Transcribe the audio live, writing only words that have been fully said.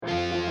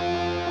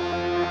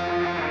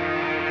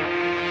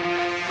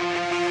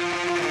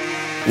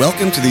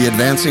Welcome to the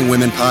Advancing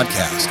Women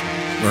Podcast,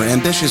 where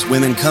ambitious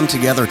women come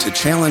together to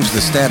challenge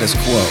the status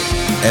quo,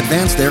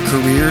 advance their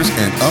careers,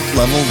 and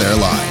up-level their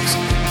lives.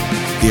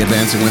 The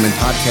Advancing Women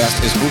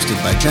Podcast is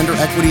hosted by gender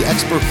equity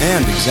expert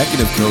and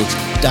executive coach,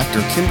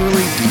 Dr.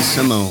 Kimberly D.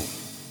 Simone.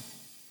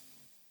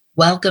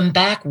 Welcome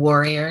back,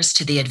 warriors,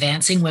 to the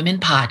Advancing Women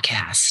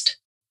Podcast.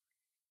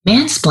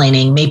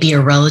 Mansplaining may be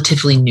a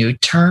relatively new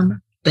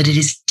term, but it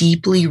is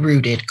deeply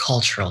rooted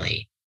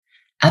culturally.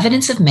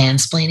 Evidence of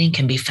mansplaining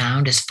can be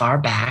found as far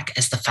back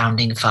as the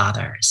Founding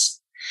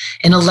Fathers.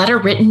 In a letter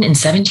written in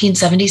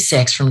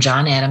 1776 from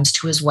John Adams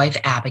to his wife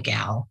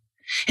Abigail,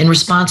 in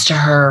response to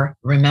her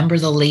Remember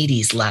the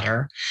Ladies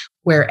letter,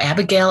 where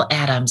Abigail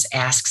Adams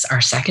asks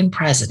our second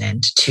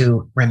president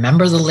to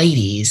remember the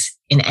ladies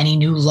in any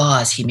new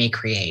laws he may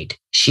create,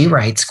 she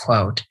writes,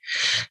 quote,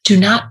 "Do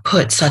not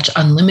put such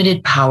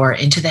unlimited power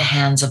into the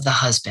hands of the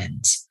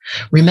husbands.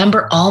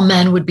 Remember, all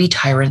men would be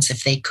tyrants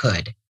if they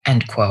could,"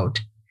 end quote.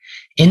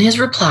 In his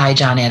reply,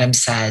 John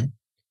Adams said,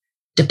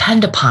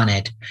 "Depend upon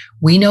it,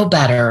 we know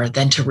better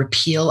than to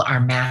repeal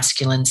our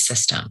masculine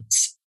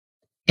systems."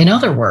 In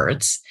other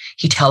words,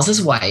 he tells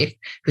his wife,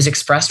 who's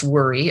expressed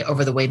worry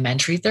over the way men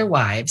treat their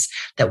wives,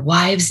 that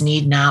wives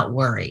need not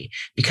worry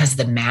because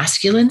the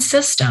masculine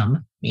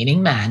system,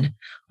 meaning men,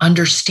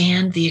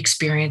 understand the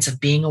experience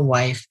of being a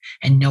wife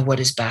and know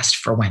what is best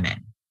for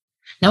women.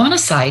 Now, on a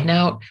side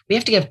note, we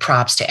have to give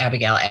props to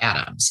Abigail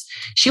Adams.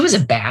 She was a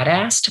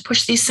badass to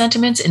push these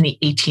sentiments in the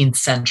 18th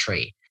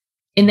century.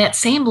 In that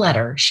same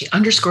letter, she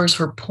underscores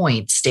her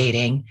point,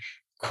 stating,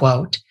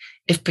 quote,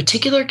 "If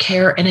particular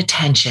care and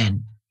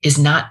attention is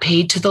not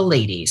paid to the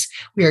ladies,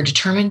 we are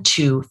determined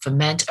to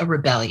foment a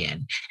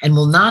rebellion and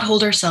will not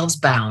hold ourselves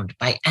bound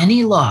by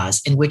any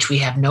laws in which we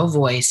have no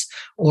voice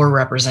or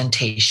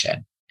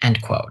representation,"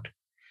 end quote.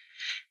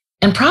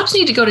 And props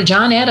need to go to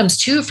John Adams,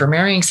 too, for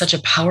marrying such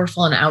a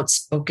powerful and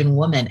outspoken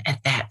woman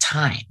at that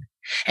time.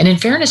 And in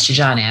fairness to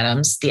John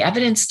Adams, the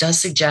evidence does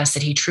suggest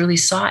that he truly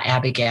saw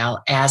Abigail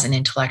as an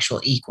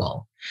intellectual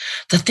equal.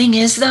 The thing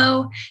is,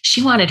 though,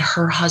 she wanted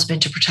her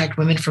husband to protect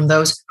women from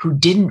those who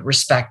didn't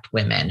respect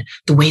women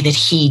the way that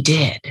he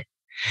did.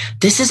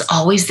 This is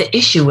always the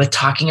issue with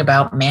talking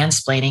about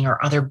mansplaining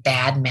or other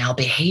bad male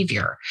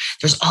behavior.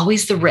 There's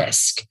always the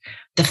risk,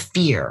 the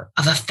fear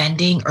of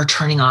offending or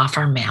turning off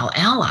our male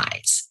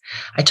allies.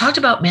 I talked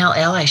about male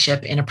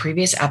allyship in a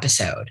previous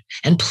episode,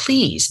 and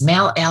please,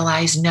 male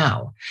allies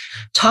know,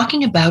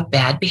 talking about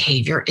bad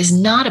behavior is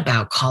not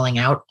about calling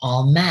out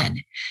all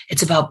men.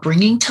 It's about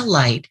bringing to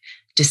light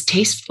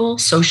distasteful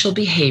social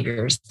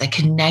behaviors that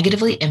can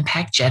negatively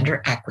impact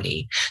gender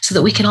equity so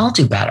that we can all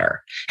do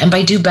better. And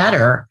by do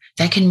better,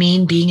 that can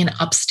mean being an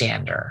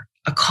upstander,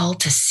 a call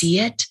to see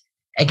it,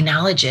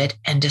 acknowledge it,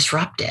 and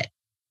disrupt it.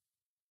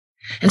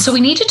 And so we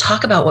need to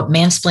talk about what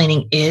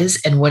mansplaining is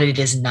and what it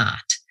is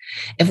not.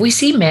 If we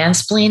see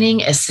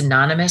mansplaining as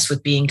synonymous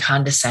with being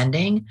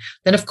condescending,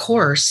 then of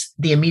course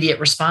the immediate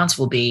response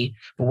will be,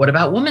 but what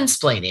about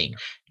womansplaining?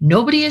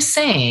 Nobody is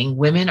saying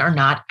women are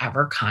not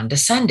ever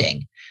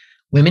condescending.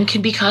 Women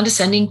can be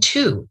condescending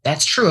too.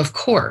 That's true, of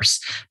course.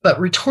 But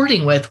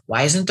retorting with,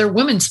 why isn't there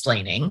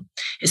womansplaining,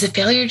 is a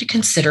failure to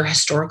consider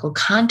historical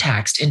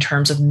context in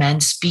terms of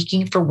men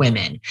speaking for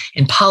women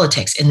in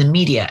politics, in the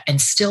media, and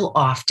still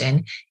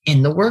often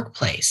in the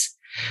workplace.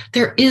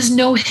 There is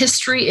no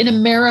history in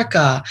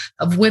America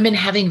of women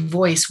having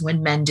voice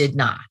when men did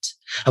not,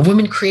 of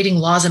women creating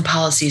laws and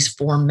policies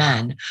for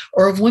men,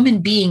 or of women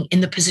being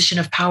in the position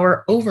of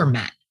power over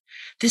men.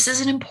 This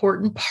is an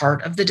important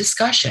part of the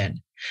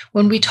discussion.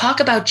 When we talk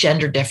about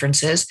gender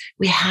differences,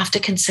 we have to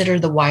consider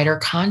the wider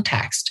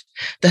context,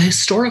 the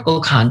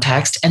historical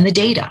context, and the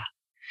data.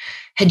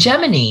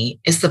 Hegemony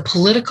is the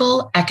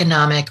political,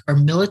 economic, or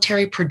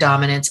military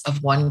predominance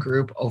of one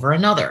group over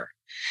another.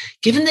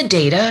 Given the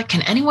data,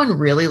 can anyone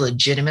really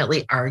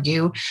legitimately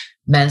argue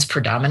men's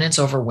predominance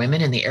over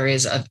women in the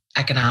areas of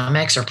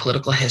economics or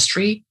political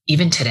history,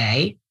 even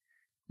today?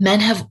 Men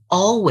have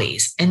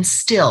always and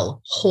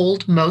still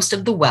hold most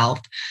of the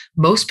wealth,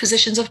 most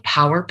positions of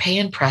power, pay,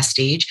 and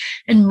prestige,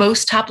 and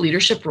most top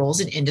leadership roles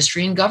in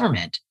industry and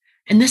government.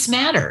 And this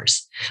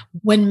matters.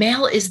 When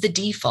male is the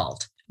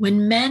default,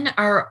 when men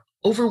are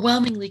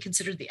overwhelmingly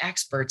considered the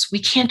experts, we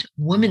can't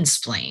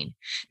womansplain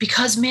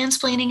because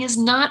mansplaining is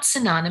not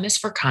synonymous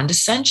for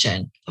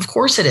condescension. Of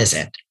course it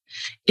isn't.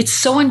 It's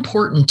so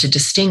important to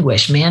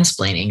distinguish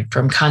mansplaining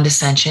from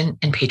condescension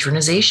and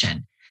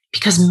patronization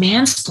because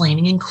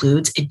mansplaining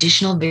includes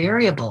additional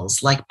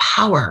variables like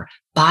power,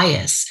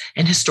 bias,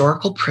 and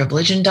historical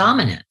privilege and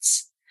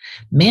dominance.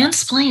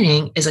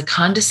 Mansplaining is a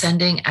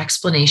condescending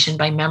explanation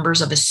by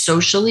members of a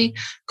socially,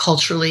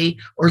 culturally,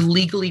 or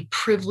legally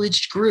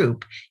privileged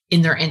group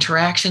in their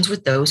interactions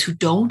with those who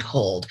don't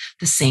hold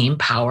the same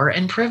power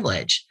and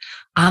privilege.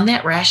 On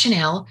that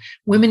rationale,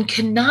 women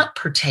cannot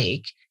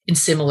partake in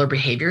similar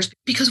behaviors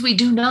because we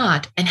do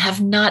not and have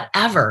not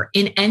ever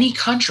in any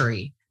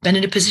country been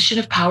in a position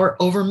of power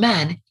over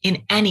men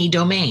in any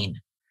domain.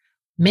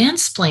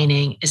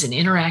 Mansplaining is an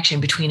interaction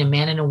between a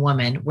man and a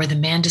woman where the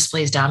man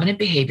displays dominant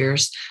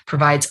behaviors,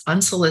 provides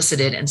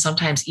unsolicited and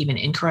sometimes even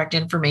incorrect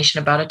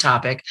information about a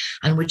topic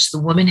on which the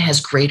woman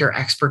has greater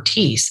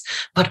expertise.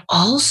 But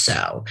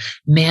also,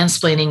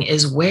 mansplaining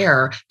is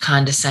where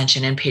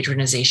condescension and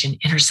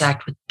patronization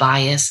intersect with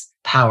bias,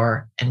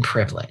 power, and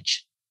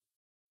privilege.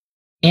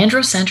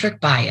 Androcentric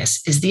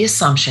bias is the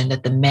assumption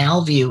that the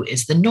male view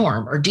is the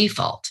norm or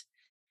default.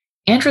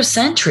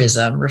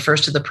 Androcentrism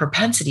refers to the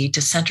propensity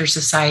to center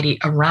society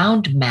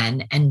around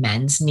men and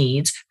men's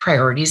needs,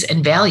 priorities,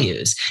 and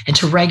values, and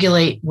to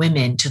regulate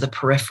women to the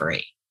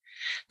periphery.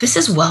 This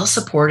is well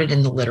supported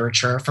in the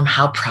literature, from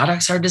how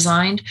products are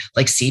designed,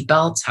 like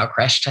seatbelts, how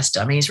crash test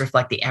dummies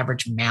reflect the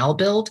average male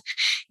build,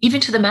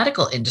 even to the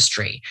medical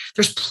industry.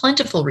 There's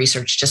plentiful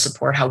research to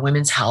support how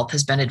women's health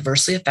has been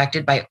adversely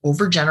affected by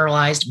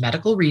overgeneralized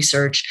medical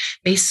research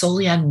based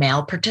solely on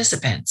male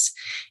participants.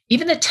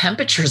 Even the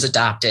temperatures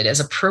adopted as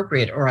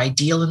appropriate or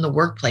ideal in the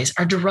workplace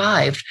are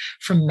derived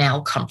from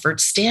male comfort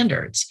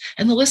standards.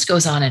 And the list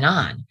goes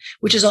on,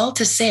 which is all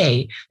to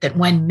say that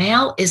when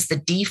male is the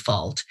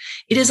default,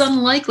 it is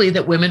unlikely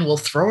that women will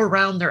throw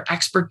around their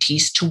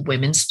expertise to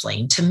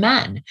women-splain to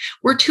men.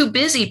 We're too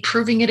busy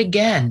proving it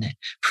again,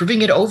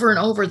 proving it over and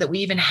over that we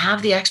even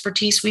have the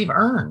expertise we've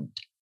earned.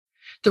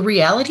 The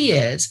reality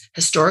is,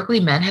 historically,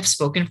 men have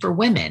spoken for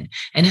women,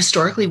 and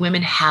historically,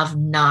 women have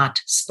not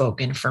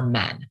spoken for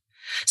men.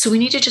 So we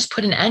need to just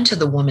put an end to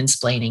the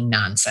woman-splaining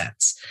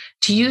nonsense.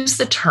 To use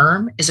the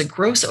term is a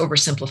gross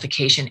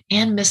oversimplification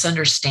and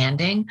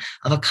misunderstanding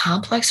of a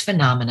complex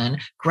phenomenon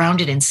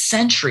grounded in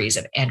centuries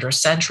of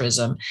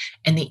androcentrism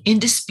and the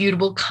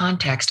indisputable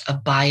context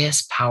of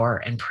bias, power,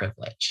 and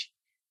privilege.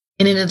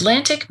 In an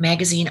Atlantic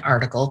magazine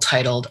article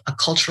titled A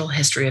Cultural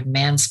History of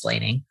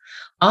Mansplaining,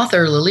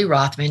 author Lily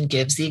Rothman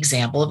gives the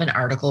example of an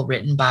article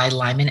written by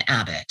Lyman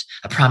Abbott,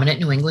 a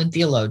prominent New England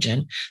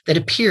theologian, that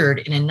appeared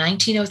in a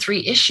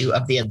 1903 issue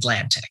of The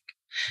Atlantic.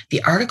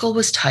 The article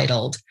was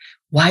titled,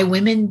 "Why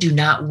Women Do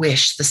Not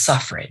Wish the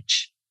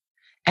Suffrage."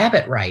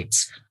 Abbott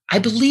writes, "I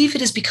believe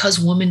it is because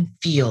woman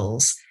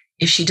feels,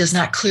 if she does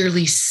not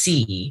clearly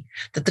see,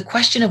 that the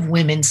question of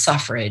women's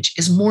suffrage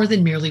is more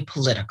than merely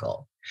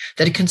political,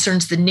 that it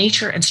concerns the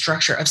nature and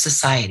structure of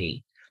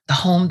society, the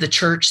home, the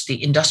church,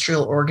 the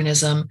industrial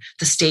organism,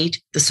 the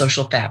state, the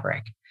social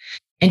fabric.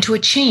 And to a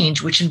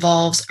change which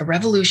involves a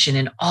revolution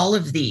in all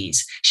of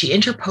these, she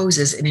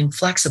interposes an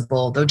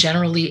inflexible, though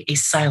generally a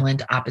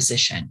silent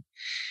opposition.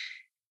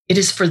 It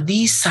is for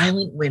these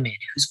silent women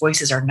whose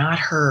voices are not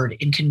heard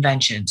in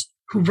conventions,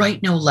 who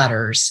write no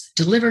letters,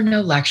 deliver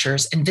no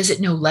lectures, and visit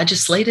no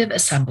legislative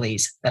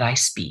assemblies that I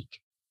speak."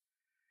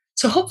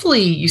 So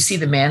hopefully you see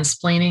the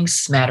mansplaining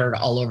smattered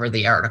all over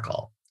the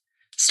article,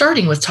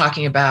 starting with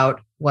talking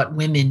about what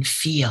women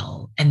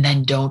feel and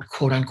then don't,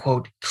 quote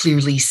unquote,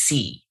 clearly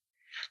see.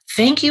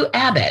 Thank you,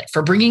 Abbott,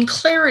 for bringing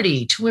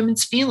clarity to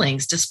women's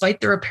feelings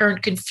despite their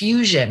apparent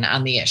confusion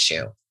on the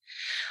issue.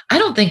 I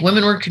don't think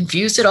women were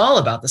confused at all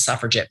about the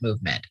suffragette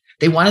movement.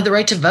 They wanted the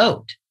right to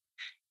vote.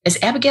 As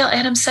Abigail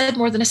Adams said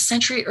more than a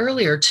century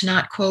earlier, to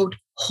not, quote,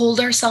 hold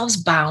ourselves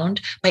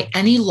bound by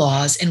any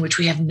laws in which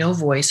we have no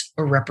voice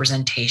or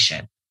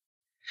representation.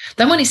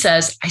 Then when he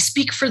says, I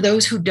speak for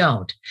those who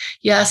don't.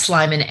 Yes,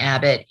 Lyman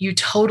Abbott, you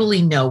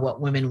totally know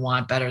what women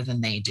want better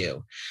than they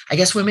do. I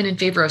guess women in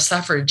favor of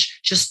suffrage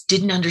just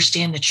didn't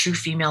understand the true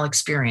female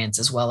experience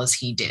as well as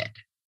he did.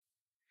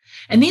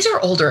 And these are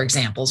older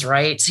examples,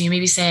 right? So you may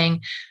be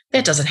saying,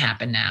 that doesn't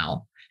happen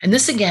now. And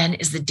this again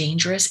is the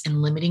dangerous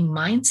and limiting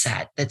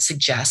mindset that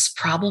suggests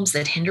problems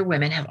that hinder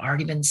women have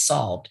already been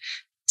solved.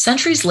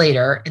 Centuries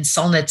later, in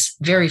Solnit's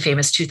very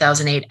famous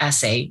 2008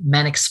 essay,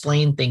 Men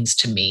Explain Things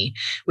to Me,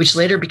 which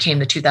later became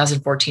the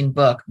 2014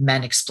 book,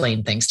 Men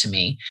Explain Things to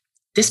Me,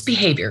 this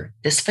behavior,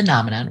 this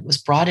phenomenon, was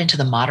brought into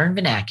the modern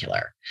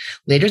vernacular.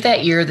 Later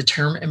that year, the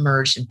term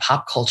emerged in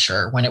pop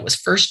culture when it was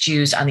first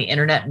used on the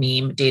internet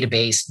meme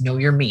database Know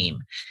Your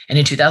Meme. And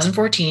in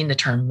 2014, the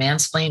term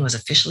mansplain was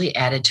officially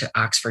added to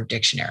Oxford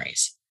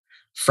dictionaries.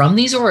 From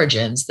these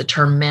origins, the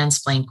term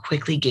mansplain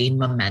quickly gained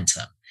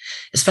momentum,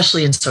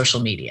 especially in social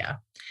media.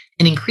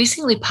 An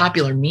increasingly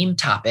popular meme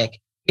topic,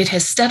 it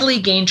has steadily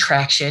gained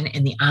traction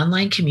in the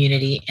online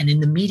community and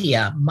in the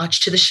media, much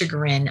to the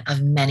chagrin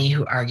of many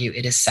who argue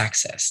it is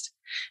sexist.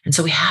 And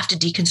so we have to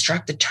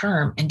deconstruct the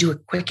term and do a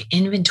quick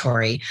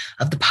inventory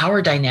of the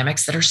power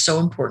dynamics that are so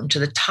important to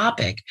the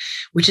topic,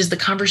 which is the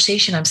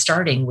conversation I'm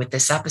starting with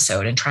this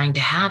episode and trying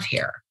to have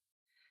here.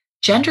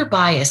 Gender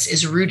bias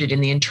is rooted in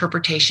the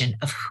interpretation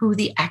of who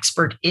the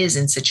expert is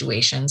in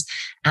situations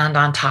and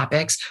on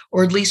topics,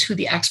 or at least who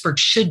the expert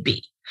should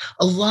be,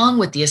 along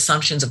with the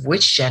assumptions of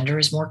which gender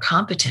is more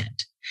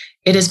competent.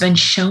 It has been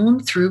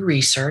shown through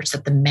research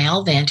that the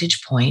male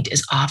vantage point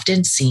is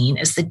often seen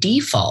as the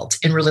default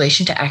in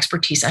relation to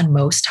expertise on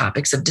most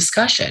topics of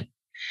discussion.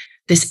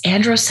 This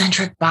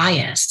androcentric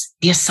bias,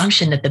 the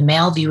assumption that the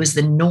male view is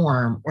the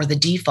norm or the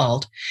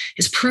default,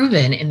 is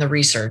proven in the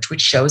research, which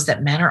shows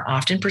that men are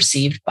often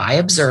perceived by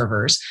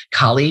observers,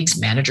 colleagues,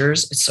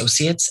 managers,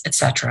 associates,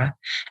 etc.,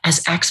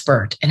 as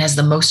expert and as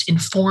the most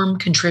informed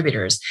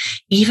contributors,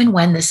 even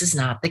when this is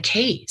not the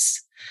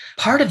case.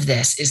 Part of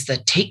this is the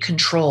take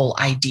control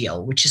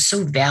ideal, which is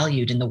so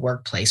valued in the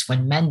workplace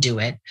when men do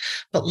it,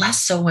 but less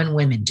so when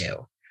women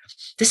do.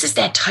 This is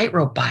that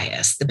tightrope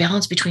bias, the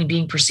balance between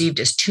being perceived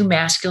as too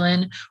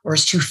masculine or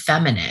as too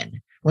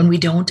feminine when we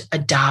don't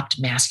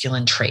adopt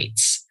masculine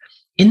traits.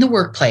 In the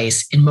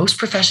workplace, in most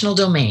professional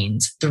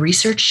domains, the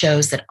research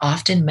shows that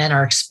often men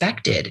are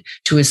expected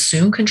to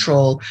assume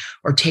control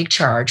or take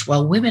charge,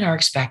 while women are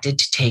expected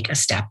to take a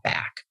step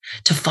back,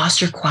 to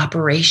foster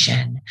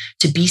cooperation,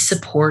 to be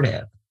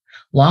supportive.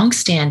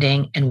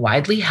 Long-standing and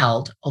widely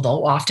held,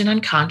 although often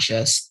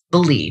unconscious,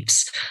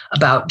 beliefs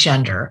about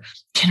gender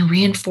can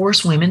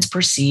reinforce women's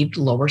perceived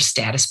lower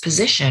status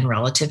position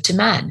relative to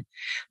men.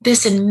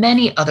 This and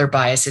many other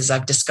biases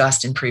I've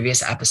discussed in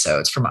previous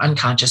episodes, from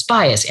unconscious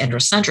bias,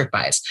 androcentric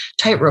bias,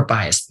 tightrope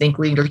bias, think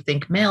leader,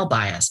 think male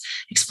bias,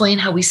 explain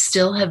how we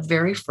still have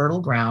very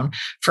fertile ground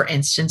for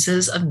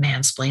instances of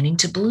mansplaining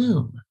to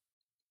bloom.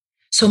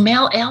 So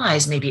male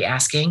allies may be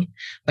asking,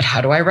 but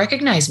how do I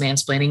recognize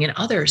mansplaining in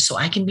others so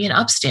I can be an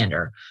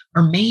upstander?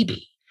 Or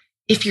maybe,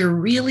 if you're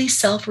really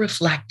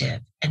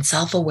self-reflective and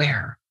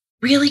self-aware,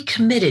 really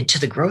committed to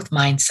the growth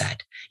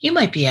mindset, you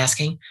might be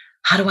asking,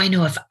 how do I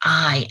know if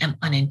I am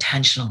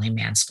unintentionally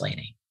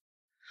mansplaining?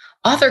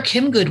 Author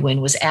Kim Goodwin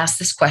was asked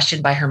this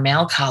question by her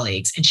male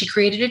colleagues, and she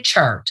created a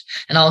chart,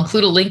 and I'll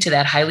include a link to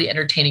that highly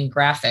entertaining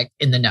graphic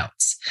in the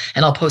notes,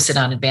 and I'll post it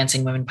on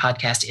Advancing Women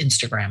Podcast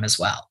Instagram as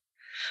well.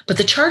 But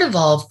the chart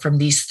evolved from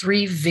these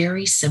three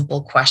very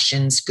simple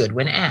questions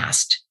Goodwin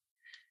asked.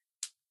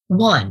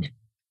 1,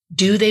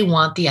 do they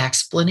want the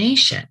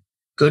explanation?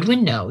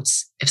 Goodwin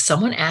notes, if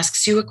someone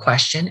asks you a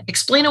question,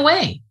 explain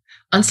away.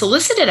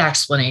 Unsolicited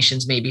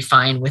explanations may be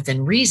fine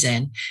within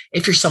reason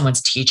if you're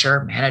someone's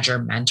teacher, manager,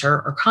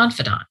 mentor, or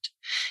confidant.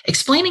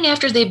 Explaining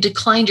after they've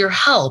declined your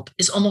help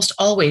is almost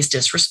always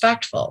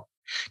disrespectful.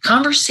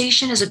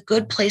 Conversation is a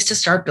good place to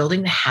start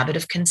building the habit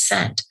of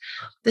consent.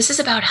 This is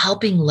about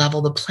helping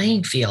level the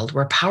playing field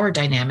where power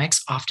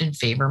dynamics often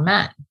favor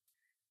men.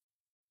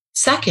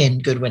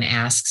 2nd, Goodwin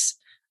asks,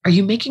 are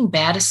you making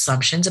bad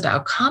assumptions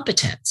about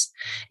competence?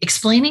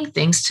 Explaining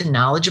things to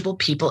knowledgeable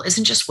people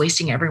isn't just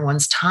wasting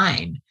everyone's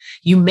time.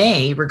 You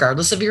may,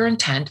 regardless of your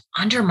intent,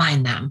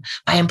 undermine them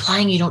by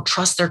implying you don't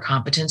trust their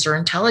competence or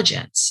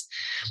intelligence.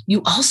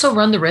 You also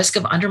run the risk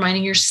of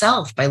undermining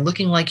yourself by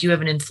looking like you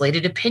have an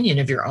inflated opinion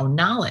of your own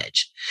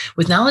knowledge.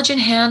 With knowledge in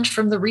hand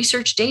from the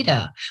research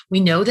data, we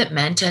know that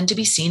men tend to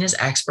be seen as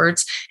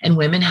experts and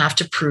women have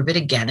to prove it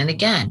again and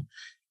again.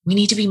 We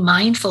need to be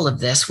mindful of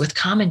this with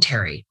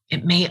commentary.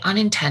 It may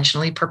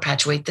unintentionally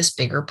perpetuate this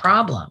bigger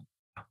problem.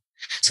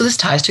 So this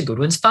ties to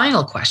Goodwin's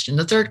final question,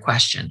 the 3rd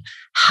question.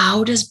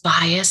 How does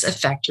bias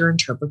affect your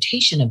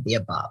interpretation of the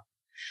above?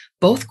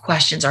 Both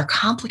questions are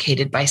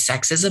complicated by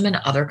sexism and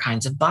other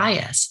kinds of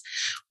bias.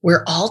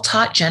 We're all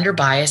taught gender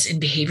bias in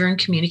behavior and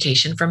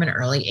communication from an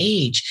early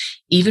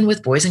age, even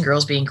with boys and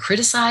girls being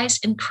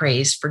criticized and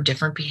praised for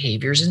different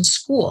behaviors in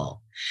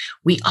school.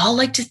 We all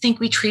like to think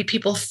we treat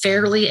people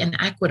fairly and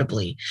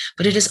equitably,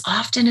 but it is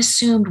often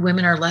assumed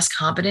women are less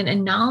competent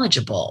and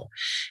knowledgeable.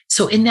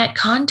 So in that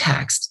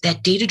context,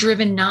 that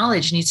data-driven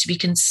knowledge needs to be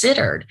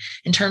considered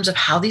in terms of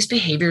how these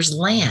behaviors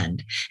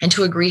land and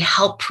to agree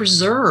help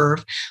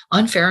preserve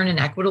unfair and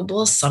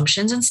inequitable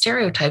assumptions and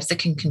stereotypes that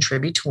can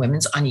contribute to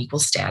women's unequal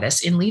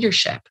status in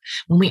leadership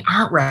when we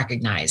aren't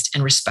recognized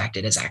and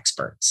respected as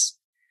experts.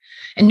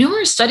 And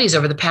numerous studies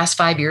over the past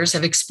 5 years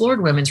have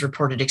explored women's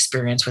reported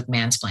experience with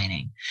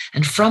mansplaining.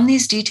 And from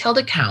these detailed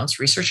accounts,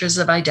 researchers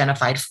have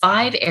identified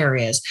 5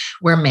 areas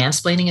where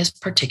mansplaining is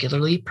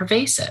particularly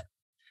pervasive.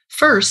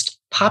 First,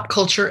 pop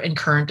culture and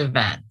current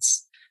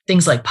events.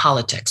 Things like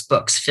politics,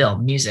 books,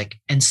 film, music,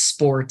 and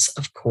sports,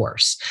 of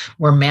course,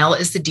 where male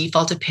is the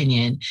default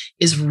opinion,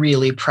 is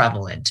really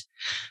prevalent.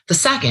 The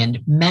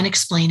second, men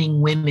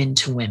explaining women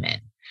to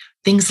women.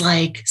 Things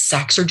like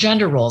sex or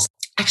gender roles,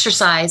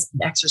 exercise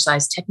and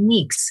exercise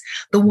techniques,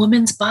 the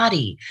woman's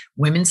body,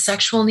 women's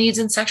sexual needs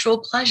and sexual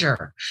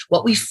pleasure,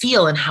 what we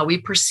feel and how we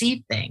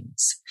perceive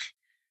things.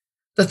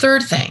 The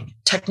third thing,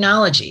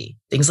 technology,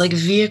 things like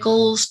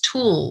vehicles,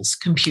 tools,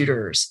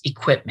 computers,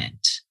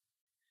 equipment.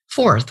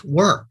 Fourth,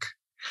 work,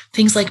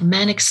 things like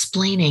men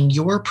explaining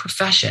your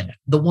profession,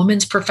 the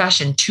woman's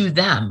profession, to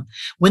them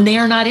when they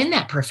are not in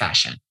that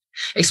profession.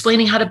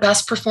 Explaining how to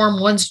best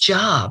perform one's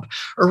job,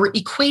 or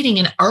equating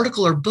an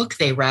article or book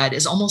they read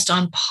is almost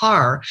on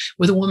par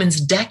with a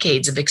woman's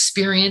decades of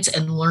experience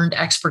and learned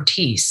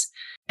expertise.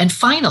 And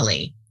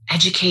finally,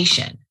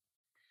 education.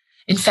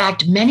 In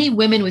fact, many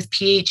women with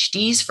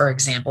PhDs, for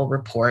example,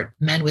 report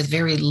men with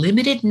very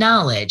limited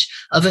knowledge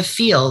of a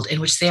field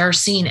in which they are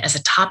seen as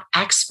a top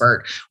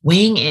expert,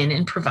 weighing in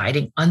and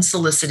providing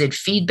unsolicited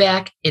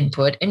feedback,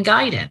 input, and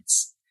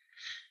guidance.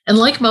 And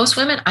like most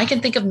women, I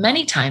can think of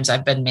many times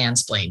I've been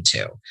mansplained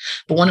to.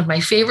 But one of my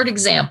favorite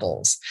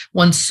examples,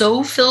 one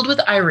so filled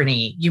with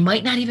irony, you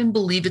might not even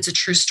believe it's a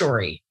true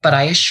story, but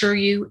I assure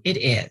you it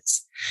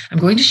is. I'm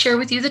going to share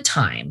with you the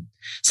time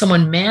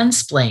someone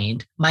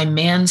mansplained my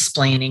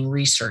mansplaining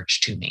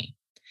research to me.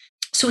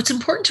 So it's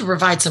important to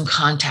provide some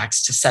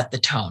context to set the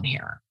tone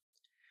here.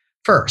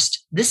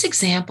 First, this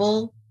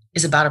example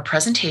is about a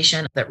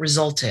presentation that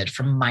resulted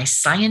from my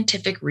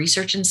scientific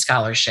research and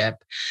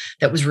scholarship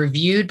that was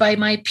reviewed by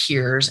my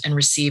peers and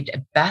received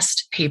a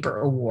Best Paper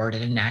Award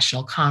at a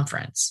national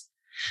conference.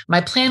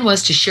 My plan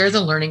was to share the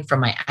learning from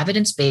my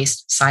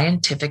evidence-based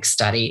scientific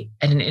study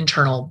at an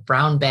internal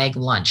brown bag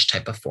lunch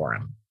type of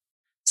forum.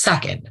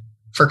 Second,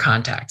 for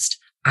context,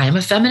 I am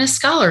a feminist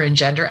scholar and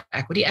gender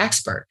equity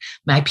expert.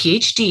 My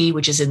PhD,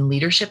 which is in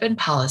leadership and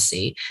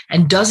policy,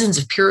 and dozens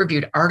of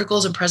peer-reviewed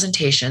articles and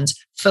presentations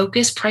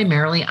focus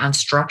primarily on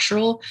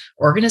structural,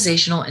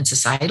 organizational, and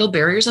societal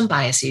barriers and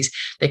biases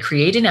that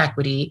create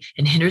inequity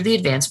and hinder the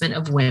advancement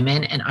of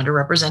women and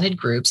underrepresented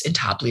groups in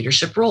top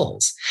leadership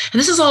roles. And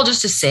this is all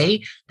just to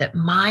say that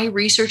my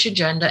research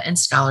agenda and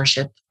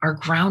scholarship are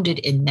grounded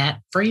in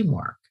that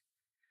framework.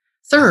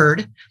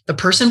 Third, the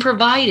person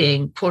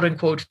providing quote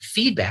unquote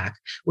feedback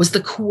was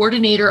the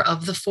coordinator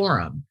of the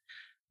forum,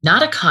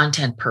 not a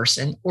content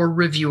person or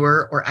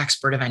reviewer or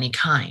expert of any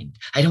kind.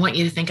 I don't want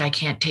you to think I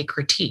can't take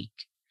critique.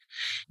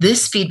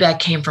 This feedback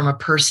came from a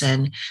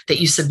person that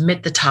you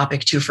submit the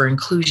topic to for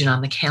inclusion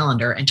on the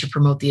calendar and to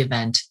promote the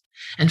event.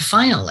 And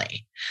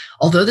finally,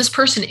 although this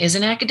person is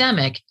an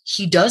academic,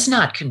 he does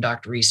not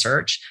conduct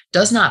research,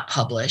 does not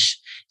publish,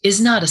 is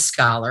not a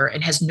scholar,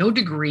 and has no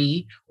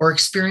degree or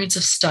experience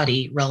of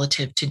study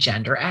relative to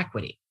gender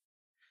equity.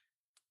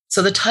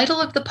 So the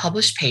title of the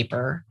published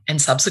paper,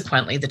 and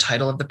subsequently the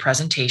title of the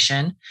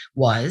presentation,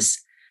 was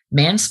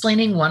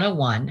Mansplaining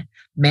 101,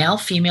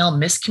 Male-Female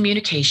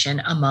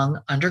Miscommunication Among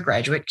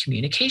Undergraduate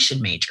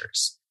Communication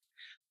Majors.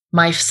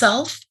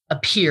 Myself, a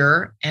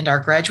peer, and our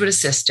graduate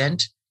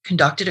assistant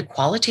conducted a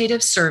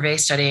qualitative survey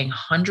studying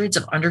hundreds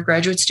of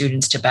undergraduate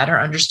students to better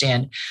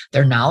understand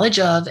their knowledge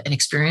of and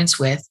experience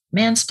with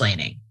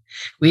mansplaining.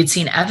 We had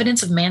seen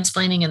evidence of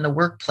mansplaining in the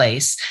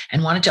workplace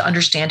and wanted to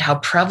understand how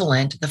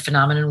prevalent the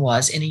phenomenon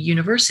was in a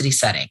university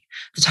setting,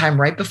 the time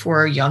right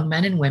before young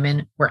men and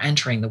women were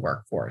entering the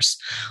workforce.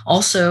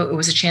 Also, it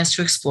was a chance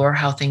to explore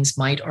how things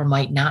might or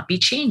might not be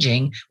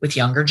changing with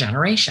younger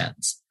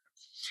generations.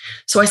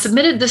 So I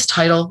submitted this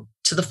title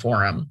to the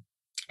forum.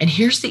 And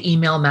here's the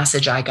email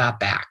message I got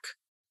back.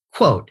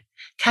 Quote,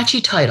 catchy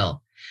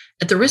title.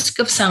 At the risk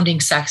of sounding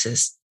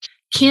sexist,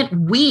 can't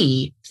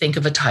we think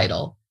of a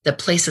title that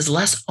places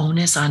less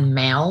onus on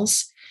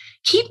males?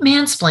 Keep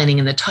mansplaining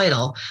in the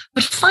title,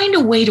 but find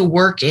a way to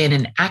work in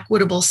an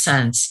equitable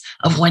sense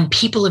of when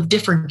people of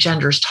different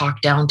genders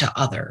talk down to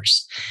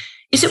others.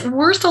 Is it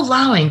worth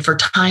allowing for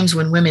times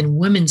when women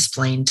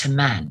womansplain to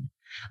men?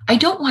 I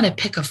don't want to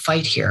pick a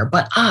fight here,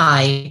 but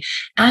I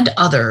and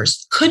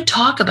others could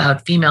talk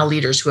about female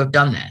leaders who have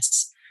done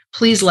this.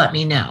 Please let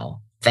me know.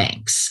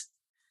 Thanks.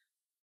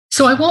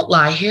 So I won't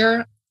lie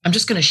here. I'm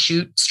just going to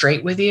shoot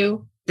straight with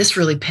you. This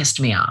really pissed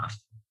me off.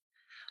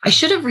 I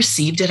should have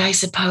received it, I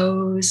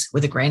suppose,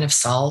 with a grain of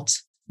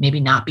salt, maybe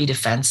not be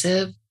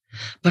defensive.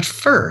 But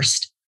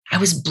first, I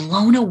was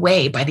blown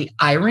away by the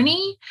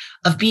irony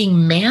of being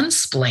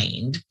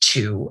mansplained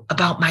to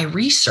about my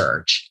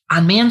research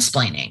on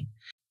mansplaining.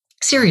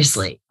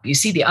 Seriously, you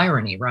see the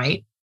irony,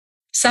 right?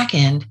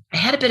 Second, I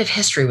had a bit of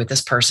history with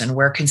this person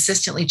where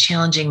consistently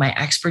challenging my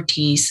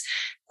expertise,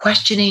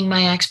 questioning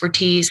my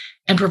expertise,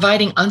 and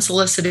providing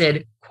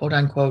unsolicited, quote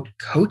unquote,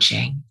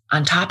 coaching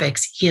on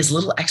topics he has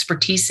little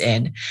expertise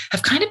in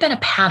have kind of been a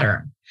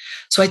pattern.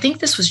 So I think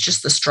this was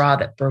just the straw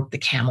that broke the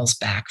camel's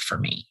back for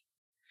me.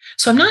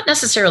 So I'm not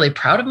necessarily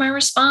proud of my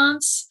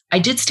response. I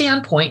did stay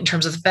on point in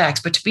terms of the facts,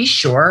 but to be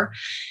sure,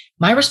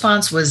 my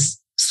response was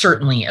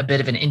certainly a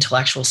bit of an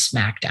intellectual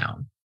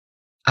smackdown.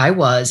 I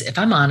was, if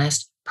I'm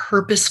honest,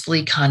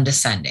 purposefully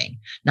condescending.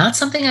 Not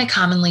something I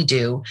commonly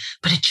do,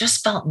 but it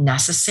just felt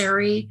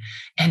necessary,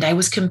 and I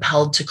was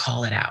compelled to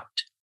call it out.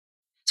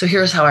 So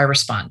here's how I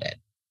responded.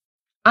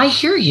 I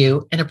hear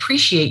you and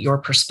appreciate your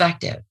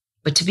perspective,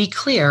 but to be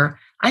clear,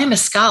 I am a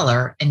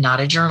scholar and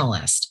not a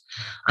journalist.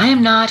 I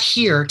am not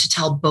here to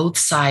tell both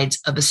sides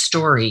of a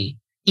story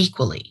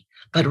equally,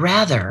 but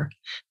rather,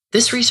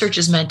 this research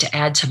is meant to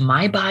add to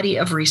my body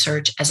of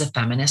research as a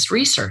feminist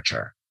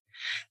researcher.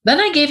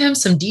 Then I gave him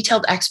some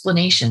detailed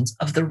explanations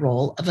of the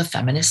role of a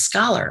feminist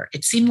scholar.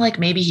 It seemed like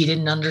maybe he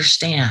didn't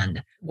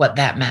understand what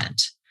that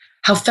meant.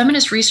 How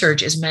feminist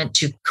research is meant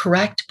to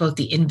correct both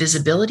the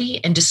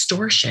invisibility and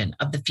distortion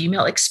of the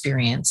female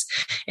experience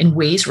in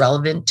ways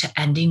relevant to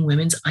ending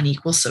women's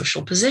unequal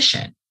social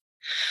position.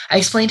 I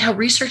explained how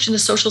research in the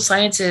social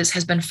sciences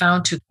has been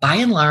found to, by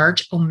and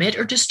large, omit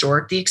or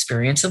distort the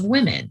experience of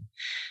women,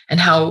 and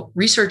how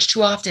research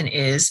too often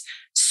is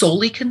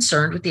solely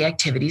concerned with the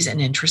activities and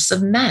interests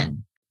of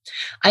men.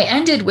 I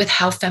ended with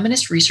how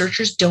feminist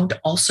researchers don't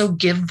also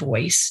give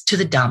voice to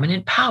the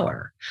dominant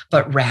power,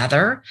 but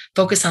rather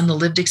focus on the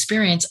lived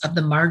experience of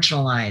the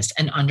marginalized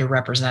and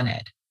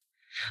underrepresented.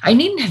 I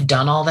needn't have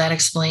done all that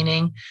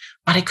explaining,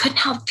 but I couldn't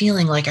help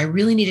feeling like I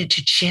really needed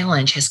to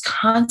challenge his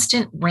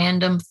constant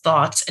random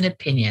thoughts and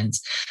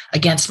opinions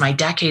against my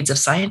decades of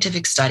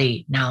scientific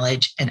study,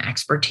 knowledge, and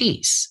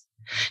expertise.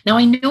 Now,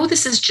 I know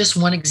this is just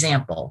one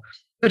example,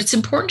 but it's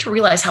important to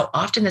realize how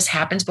often this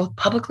happens both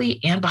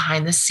publicly and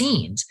behind the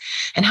scenes,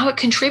 and how it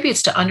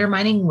contributes to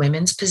undermining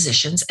women's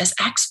positions as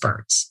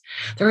experts.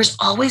 There is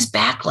always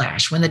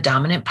backlash when the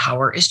dominant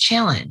power is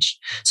challenged.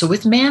 So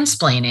with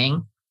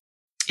mansplaining,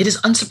 it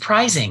is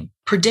unsurprising,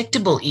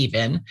 predictable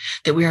even,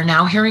 that we are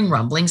now hearing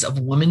rumblings of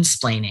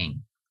womansplaining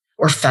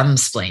or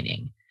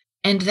femsplaining,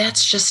 and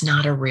that's just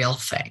not a real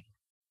thing.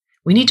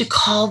 We need to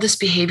call this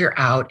behavior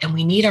out, and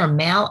we need our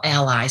male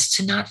allies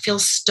to not feel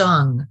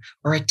stung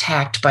or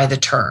attacked by the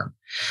term,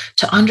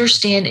 to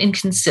understand and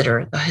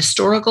consider the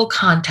historical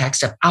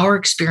context of our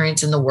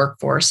experience in the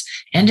workforce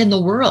and in the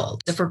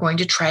world if we're going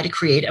to try to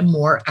create a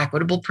more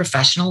equitable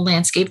professional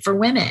landscape for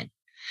women.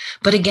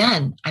 But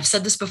again, I've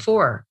said this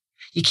before,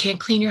 you can't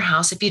clean your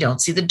house if you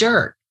don't see the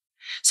dirt.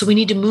 So we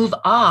need to move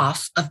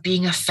off of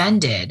being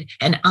offended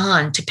and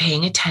on to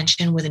paying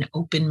attention with an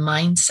open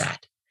mindset.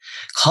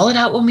 Call it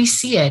out when we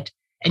see it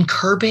and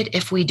curb it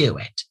if we do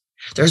it.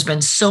 There's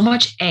been so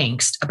much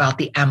angst about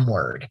the M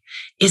word.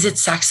 Is it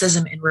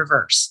sexism in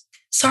reverse?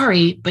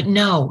 Sorry, but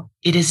no,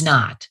 it is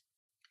not.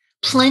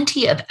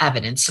 Plenty of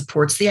evidence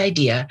supports the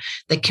idea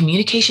that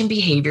communication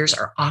behaviors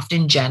are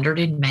often gendered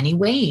in many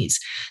ways.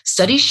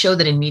 Studies show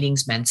that in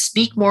meetings, men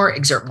speak more,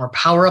 exert more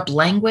power-up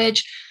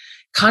language.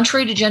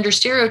 Contrary to gender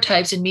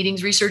stereotypes, in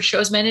meetings, research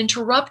shows men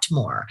interrupt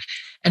more.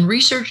 And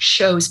research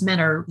shows men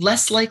are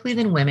less likely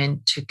than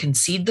women to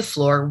concede the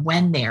floor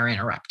when they are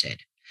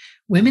interrupted.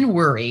 Women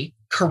worry,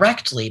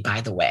 correctly, by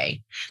the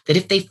way, that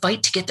if they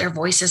fight to get their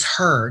voices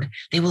heard,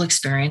 they will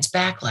experience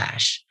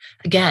backlash.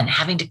 Again,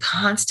 having to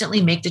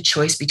constantly make the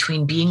choice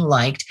between being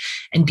liked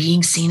and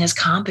being seen as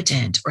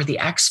competent or the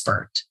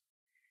expert.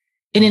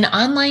 In an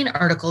online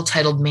article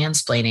titled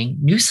Mansplaining,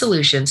 New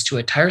Solutions to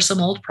a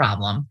Tiresome Old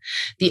Problem,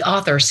 the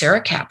author,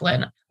 Sarah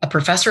Kaplan, a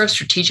professor of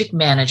strategic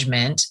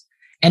management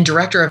and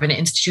director of an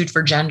Institute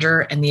for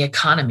Gender and the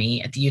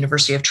Economy at the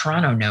University of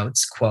Toronto,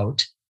 notes,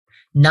 quote,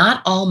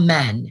 "Not all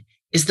men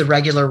is the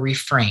regular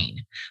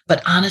refrain,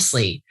 but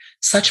honestly,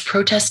 such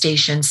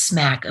protestations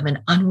smack of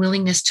an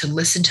unwillingness to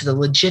listen to the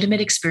legitimate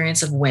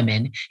experience of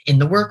women in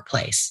the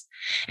workplace.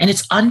 And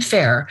it's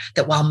unfair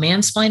that while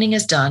mansplaining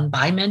is done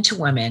by men to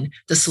women,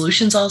 the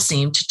solutions all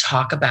seem to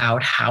talk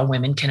about how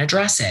women can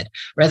address it,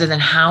 rather than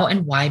how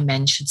and why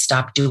men should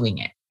stop doing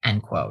it,"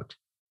 end quote.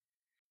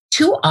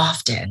 Too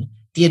often,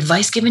 the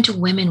advice given to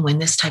women when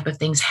this type of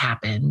things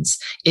happens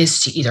is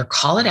to either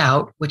call it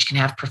out, which can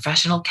have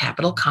professional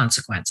capital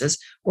consequences,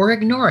 or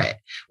ignore it,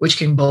 which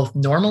can both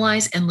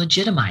normalize and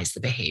legitimize the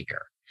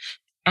behavior.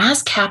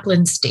 As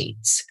Kaplan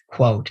states,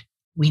 quote,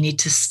 "We need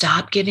to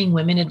stop giving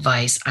women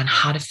advice on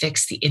how to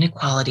fix the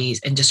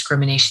inequalities and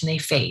discrimination they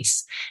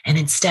face, and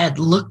instead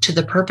look to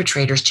the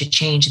perpetrators to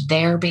change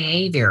their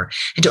behavior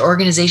and to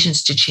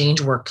organizations to change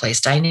workplace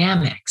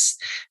dynamics.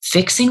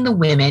 Fixing the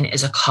women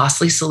is a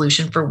costly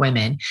solution for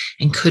women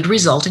and could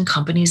result in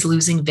companies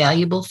losing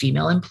valuable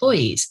female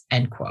employees,"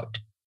 end quote.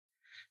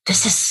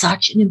 This is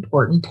such an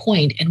important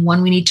point and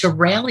one we need to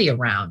rally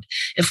around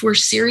if we're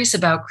serious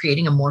about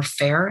creating a more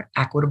fair,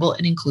 equitable,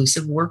 and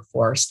inclusive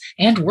workforce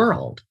and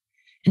world.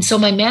 And so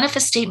my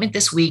manifest statement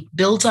this week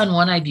builds on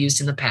one I've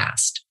used in the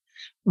past.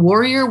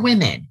 Warrior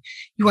women,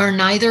 you are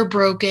neither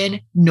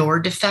broken nor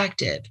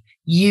defective.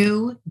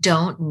 You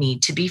don't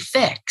need to be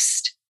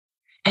fixed.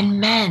 And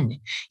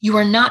men, you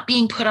are not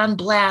being put on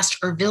blast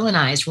or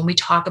villainized when we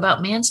talk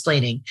about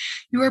mansplaining.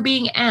 You are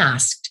being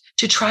asked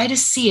to try to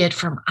see it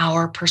from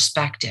our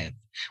perspective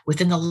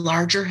within the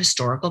larger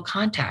historical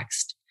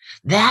context.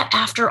 That,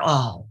 after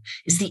all,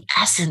 is the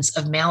essence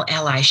of male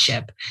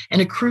allyship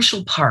and a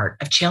crucial part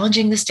of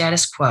challenging the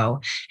status quo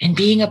and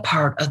being a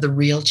part of the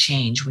real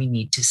change we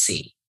need to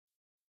see.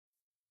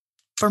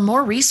 For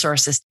more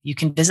resources, you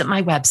can visit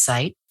my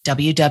website,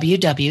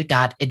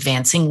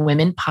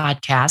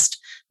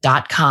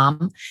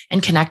 www.advancingwomenpodcast.com,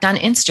 and connect on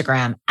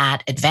Instagram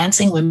at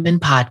Advancing Women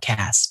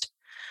Podcast.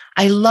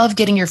 I love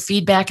getting your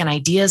feedback and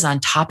ideas on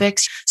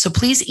topics, so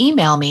please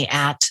email me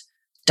at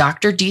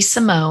Dr. D.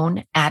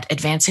 Simone at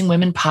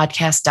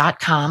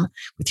advancingwomenpodcast.com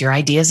with your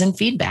ideas and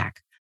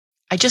feedback.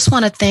 I just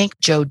want to thank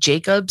Joe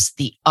Jacobs,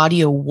 the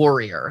audio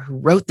warrior who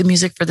wrote the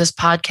music for this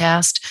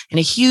podcast, and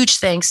a huge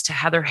thanks to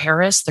Heather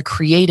Harris, the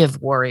creative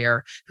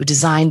warrior who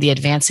designed the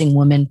Advancing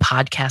Women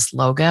Podcast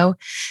logo.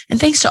 And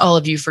thanks to all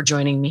of you for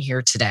joining me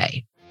here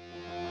today.